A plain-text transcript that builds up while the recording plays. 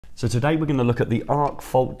So today we're going to look at the ARC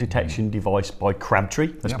fault detection device by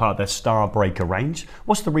Crabtree as part of their Star Breaker range.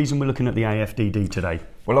 What's the reason we're looking at the AFDD today?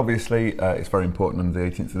 Well, obviously it's very important under the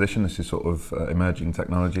 18th edition. This is sort of emerging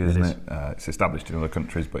technology, isn't it? It's established in other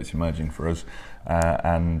countries, but it's emerging for us.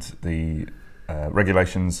 And the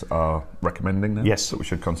regulations are recommending now that we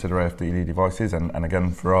should consider AFDD devices. And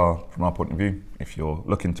again, from our point of view, if you're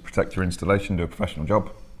looking to protect your installation, do a professional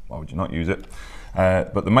job, why would you not use it?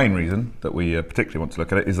 But the main reason that we particularly want to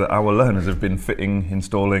look at it is that our learners have been fitting,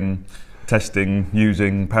 installing, testing,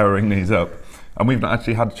 using, powering these up, and we've not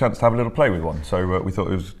actually had a chance to have a little play with one. So we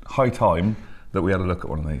thought it was high time that we had a look at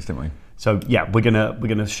one of these, didn't we? So yeah, we're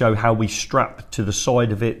gonna show how we strap to the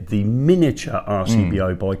side of it the miniature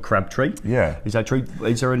RCBO by Crabtree. Yeah, is that true?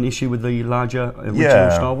 Is there an issue with the larger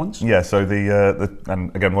original style ones? Yeah. So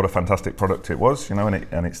and again, what a fantastic product it was, you know,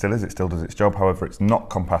 and it still is. It still does its job. However, it's not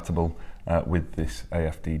compatible with this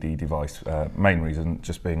AFDD device. Main reason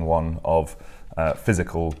just being one of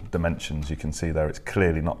physical dimensions. You can see there, it's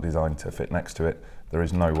clearly not designed to fit next to it. There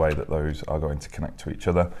is no way that those are going to connect to each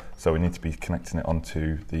other, so we need to be connecting it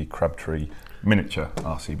onto the Crabtree miniature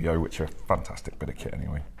RCBO, which are a fantastic bit of kit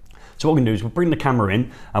anyway. So what we're going to do is we'll bring the camera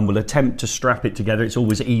in and we'll attempt to strap it together. It's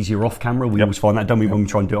always easier off camera. We always find that, don't we? When we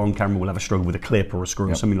try and do it on camera, we'll have a struggle with a clip or a screw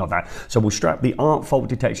or something like that. So we'll strap the ARC fault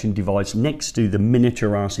detection device next to the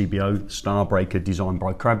miniature RCBO Star Breaker designed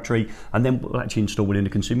by Crabtree, and then we'll actually install it in the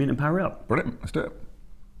consumer unit and power it up. Brilliant, let's do it.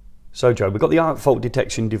 So Joe, we've got the ARC fault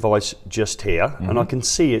detection device just here, and I can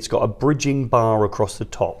see it's got a bridging bar across the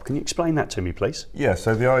top. Can you explain that to me, please? Yeah,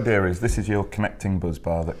 so the idea is this is your connecting buzz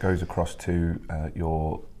bar that goes across to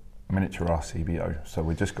your miniature RCBO. So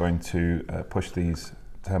we're just going to push these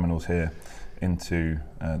terminals here into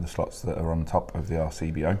the slots that are on top of the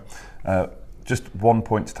RCBO. Just one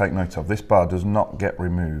point to take note of, this bar does not get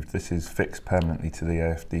removed. This is fixed permanently to the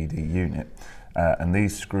AFDD unit. And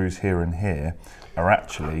these screws here and here are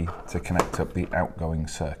actually to connect up the outgoing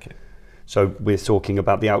circuit. So we're talking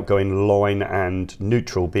about the outgoing line and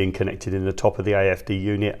neutral being connected in the top of the AFD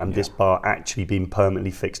unit, and this bar actually being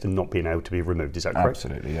permanently fixed and not being able to be removed. Is that correct?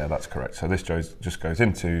 Absolutely, yeah, that's correct. So this just goes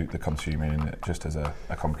into the consumer unit just as a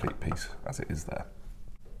complete piece, as it is there.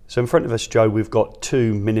 So in front of us, Joe, we've got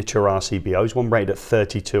two miniature RCBOs, one rated at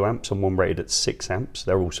 32 amps and one rated at 6 amps.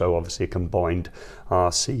 They're also obviously a combined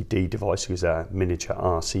RCD device because they're miniature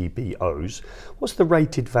RCBOs. What's the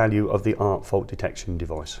rated value of the ARC fault detection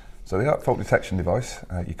device? So the ARC fault detection device,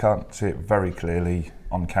 you can't see it very clearly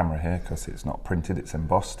on camera here because it's not printed, it's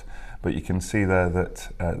embossed, but you can see there that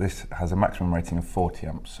this has a maximum rating of 40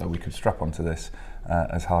 amps, so we could strap onto this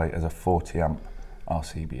as high as a 40 amp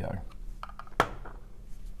RCBO.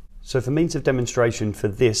 So for means of demonstration for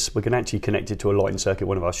this, we're going to actually connect it to a lighting circuit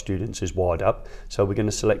one of our students is wired up. So we're going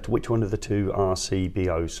to select which one of the two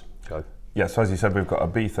RCBOs, Joe? Yeah, so as you said, we've got a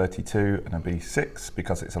B32 and a B6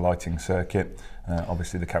 because it's a lighting circuit.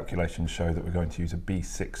 Obviously the calculations show that we're going to use a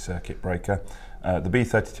B6 circuit breaker. The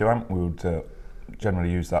B32 amp, we would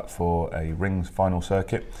generally use that for a rings final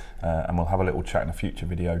circuit, and we'll have a little chat in a future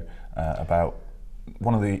video about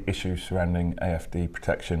one of the issues surrounding AFD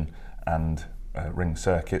protection and ring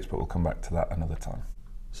circuits, but we'll come back to that another time.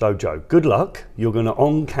 So Joe, good luck. You're going to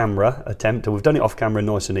on camera attempt, and we've done it off camera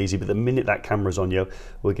nice and easy, but the minute that camera's on you,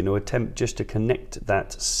 we're going to attempt just to connect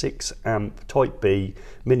that 6 amp type B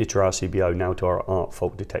miniature RCBO now to our ARC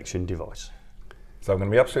fault detection device. So I'm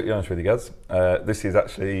going to be absolutely honest with you guys. This is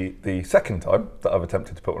actually the second time that I've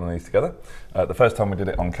attempted to put one of these together. The first time we did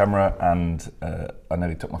it on camera and I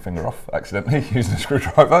nearly took my finger off accidentally using a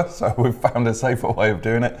screwdriver, so we've found a safer way of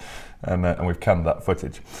doing it and we've canned that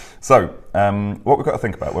footage. So what we've got to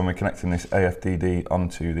think about when we're connecting this AFDD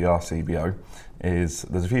onto the RCBO is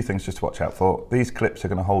there's a few things just to watch out for. These clips are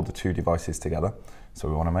going to hold the two devices together, so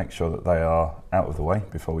we want to make sure that they are out of the way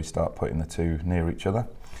before we start putting the two near each other.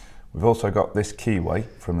 We've also got this keyway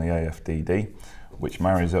from the AFDD, which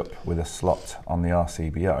marries up with a slot on the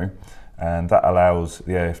RCBO, and that allows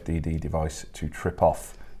the AFDD device to trip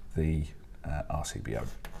off the RCBO.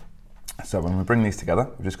 So when we bring these together,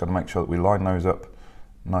 we've just got to make sure that we line those up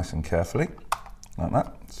nice and carefully, like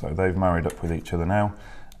that. So they've married up with each other now,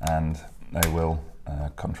 and they will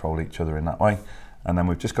control each other in that way. And then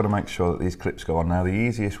we've just got to make sure that these clips go on. Now, the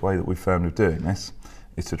easiest way that we've found of doing this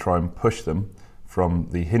is to try and push them from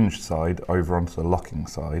the hinged side over onto the locking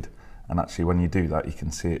side, and actually when you do that you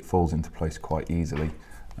can see it falls into place quite easily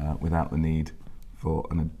without the need for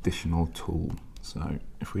an additional tool. So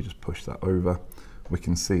if we just push that over, we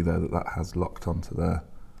can see there that that has locked onto there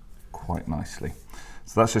quite nicely.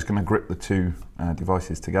 So that's just going to grip the two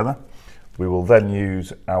devices together. We will then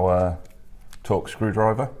use our torque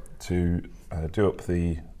screwdriver to do up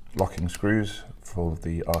the locking screws for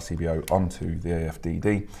the RCBO onto the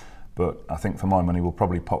AFDD, but I think for my money we'll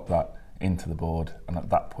probably pop that into the board, and at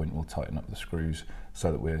that point we'll tighten up the screws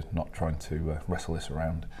so that we're not trying to wrestle this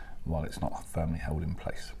around while it's not firmly held in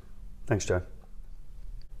place. Thanks, Joe.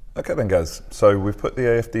 Okay then guys, so we've put the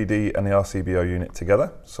AFDD and the RCBO unit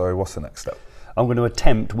together, so what's the next step? I'm going to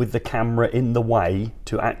attempt, with the camera in the way,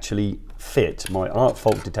 to actually fit my arc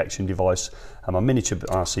fault detection device and my miniature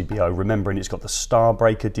RCBO, remembering it's got the star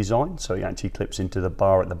breaker design, so it actually clips into the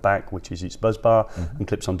bar at the back, which is its buzz bar, and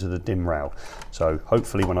clips onto the DIM rail. So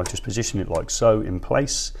hopefully when I just position it like so in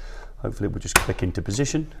place, hopefully it will just click into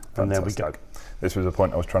position. And there we go. This was a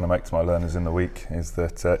point I was trying to make to my learners in the week, is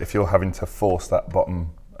that if you're having to force that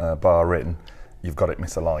bottom bar in, you've got it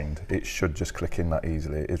misaligned. It should just click in that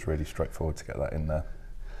easily. It is really straightforward to get that in there.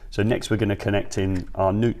 So next we're going to connect in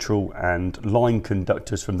our neutral and line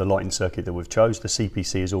conductors from the lighting circuit that we've chose. The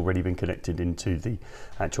CPC has already been connected into the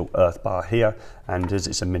actual earth bar here, and as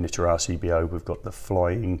it's a miniature RCBO, we've got the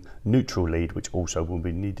flying neutral lead, which also will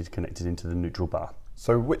be needed connected into the neutral bar.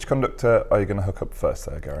 So which conductor are you going to hook up first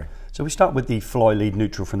there, Gary? So we start with the fly lead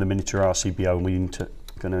neutral from the miniature RCBO, and we're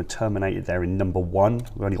going to terminate it there in number 1.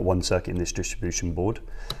 We've only got one circuit in this distribution board,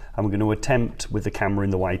 and we're going to attempt, with the camera in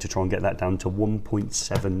the way, to try and get that down to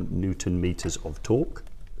 1.7 Newton meters of torque,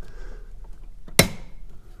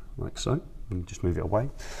 like so. And just move it away.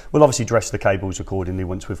 We'll obviously dress the cables accordingly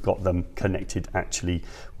once we've got them connected actually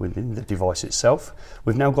within the device itself.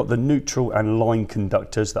 We've now got the neutral and line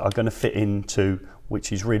conductors that are going to fit into,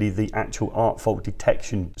 which is really the actual arc fault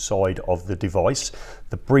detection side of the device.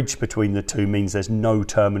 The bridge between the two means there's no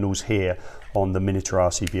terminals here on the miniature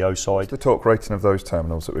RCBO side. What's the torque rating of those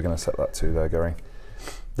terminals that we're going to set that to there, Gary?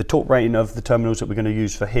 The torque rating of the terminals that we're going to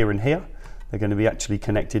use for here and here, they're going to be actually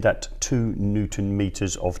connected at 2 Newton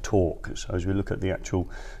meters of torque. So as we look at the actual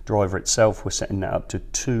driver itself, we're setting that up to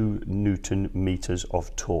 2 Newton meters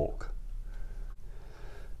of torque.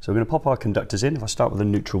 So we're going to pop our conductors in. If I start with the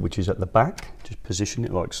neutral, which is at the back, just position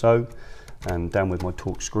it like so, and down with my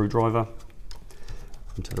torque screwdriver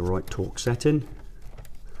into the right torque setting.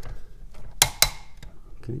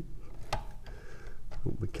 Okay,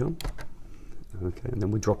 up we come. Okay, and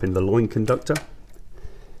then we drop in the line conductor.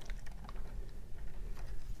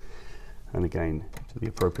 And again, to the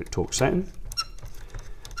appropriate torque setting.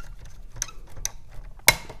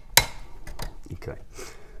 Okay,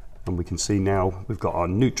 and we can see now we've got our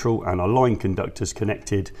neutral and our line conductors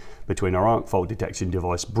connected between our arc fault detection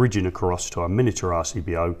device, bridging across to our miniature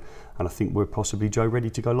RCBO, and I think we're possibly, Joe, ready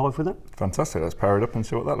to go live with that. Fantastic, let's power it up and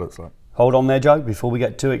see what that looks like. Hold on there, Joe, before we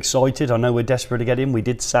get too excited. I know we're desperate to get in. We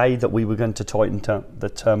did say that we were going to tighten the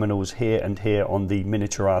terminals here and here on the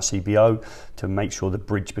miniature RCBO to make sure the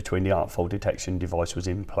bridge between the arc fault detection device was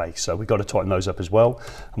in place. So we've got to tighten those up as well.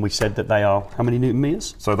 And we said that they are how many Newton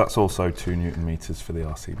meters? So that's also 2 Newton meters for the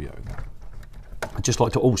RCBO. I'd just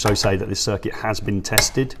like to also say that this circuit has been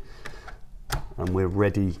tested, and we're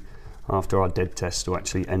ready after our dead test to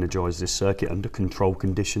actually energise this circuit under controlled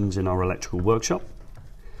conditions in our electrical workshop.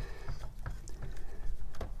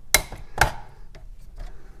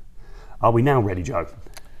 Are we now ready, Joe?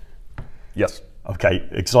 Yes. Okay,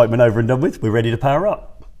 excitement over and done with. We're ready to power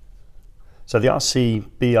up. So the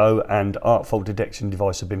RCBO and arc fault detection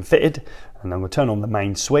device have been fitted, and then we'll turn on the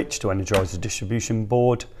main switch to energise the distribution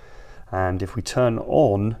board. And if we turn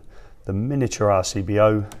on the miniature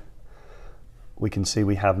RCBO, we can see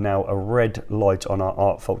we have now a red light on our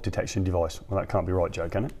arc fault detection device. Well, that can't be right, Joe,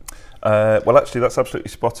 can it? Well, actually, that's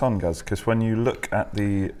absolutely spot on, Gaz, because when you look at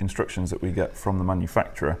the instructions that we get from the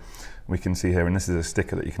manufacturer, we can see here, and this is a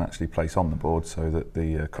sticker that you can actually place on the board so that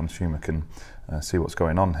the consumer can see what's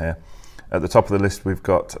going on here. At the top of the list, we've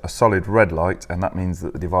got a solid red light, and that means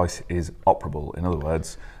that the device is operable. In other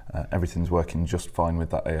words, everything's working just fine with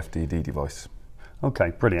that AFDD device.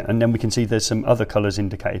 Okay, brilliant. And then we can see there's some other colours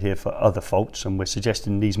indicated here for other faults, and we're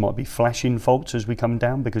suggesting these might be flashing faults as we come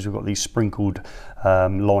down because we've got these sprinkled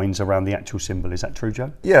lines around the actual symbol. Is that true,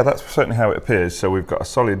 Joe? Yeah, that's certainly how it appears. So we've got a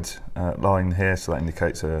solid line here, so that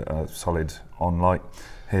indicates a solid on light.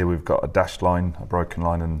 Here we've got a dashed line, a broken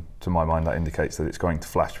line, and to my mind that indicates that it's going to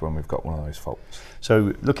flash when we've got one of those faults.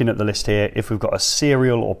 So looking at the list here, if we've got a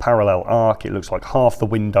serial or parallel arc, it looks like half the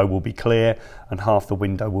window will be clear and half the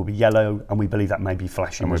window will be yellow, and we believe that may be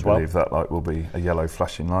flashing as well. And we believe that light will be a yellow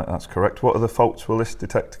flashing light, that's correct. What other faults will this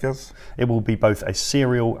detect, Gaz? It will be both a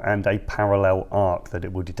serial and a parallel arc that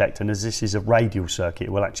it will detect, and as this is a radial circuit,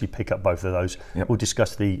 it will actually pick up both of those. Yep. We'll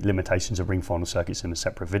discuss the limitations of ring final circuits in a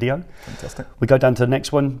separate video. Fantastic. We go down to the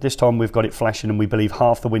next one. This time we've got it flashing, and we believe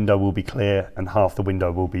half the window window will be clear and half the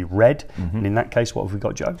window will be red. And in that case, what have we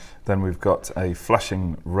got, Joe? Then we've got a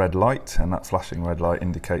flashing red light, and that flashing red light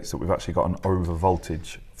indicates that we've actually got an over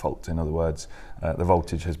voltage fault. In other words, the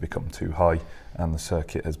voltage has become too high and the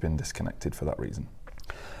circuit has been disconnected for that reason.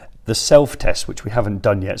 The self-test, which we haven't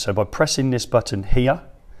done yet, so by pressing this button here,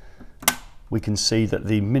 we can see that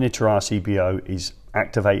the miniature RCBO is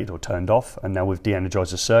activated or turned off, and now we've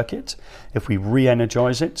de-energized the circuit. If we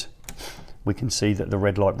re-energize it, we can see that the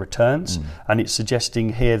red light returns, and it's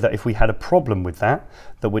suggesting here that if we had a problem with that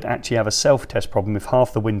we'd actually have a self-test problem if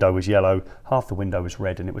half the window was yellow, half the window was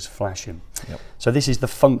red, and it was flashing. So this is the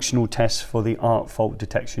functional test for the ARC fault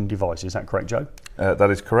detection device. Is that correct, Joe? That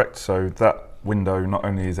is correct. So that window, not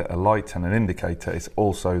only is it a light and an indicator, it's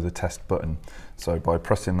also the test button. So by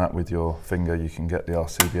pressing that with your finger, you can get the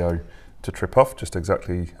RCBO to trip off, just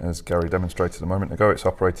exactly as Gary demonstrated a moment ago. It's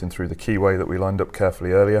operating through the keyway that we lined up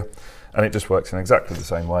carefully earlier, and it just works in exactly the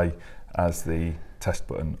same way as the test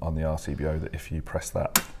button on the RCBO, that if you press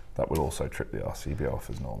that, that will also trip the RCBO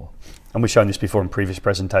off as normal. And we've shown this before in previous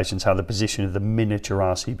presentations, how the position of the miniature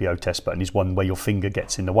RCBO test button is one where your finger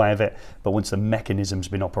gets in the way of it, but once the mechanism's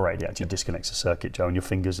been operated, it actually disconnects the circuit, Joe, and your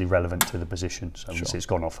finger's irrelevant to the position. So once it's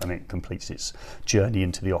gone off, and it completes its journey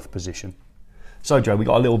into the off position. So Joe, we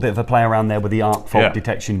got a little bit of a play around there with the ARC fault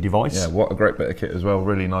detection device. Yeah, what a great bit of kit as well.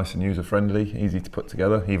 Really nice and user friendly, easy to put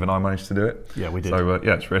together. Even I managed to do it. Yeah, we did. So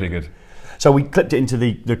yeah, it's really good. So we clipped it into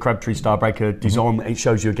the Crabtree Starbreaker design. It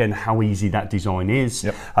shows you again how easy that design is.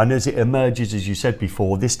 And as it emerges, as you said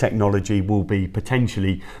before, this technology will be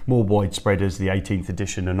potentially more widespread as the 18th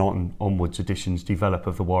edition and onwards editions develop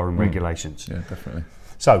of the wiring regulations. Yeah, definitely.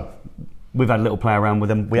 So we've had a little play around with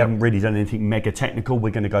them. We haven't really done anything mega technical. We're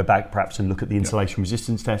going to go back perhaps and look at the insulation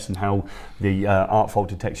resistance test and how the ARC fault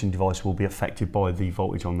detection device will be affected by the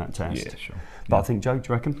voltage on that test. Yeah, sure. But I think, Joe, do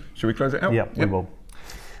you reckon? Should we close it out? Yeah, we will.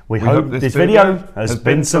 We hope this video has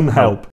been some help.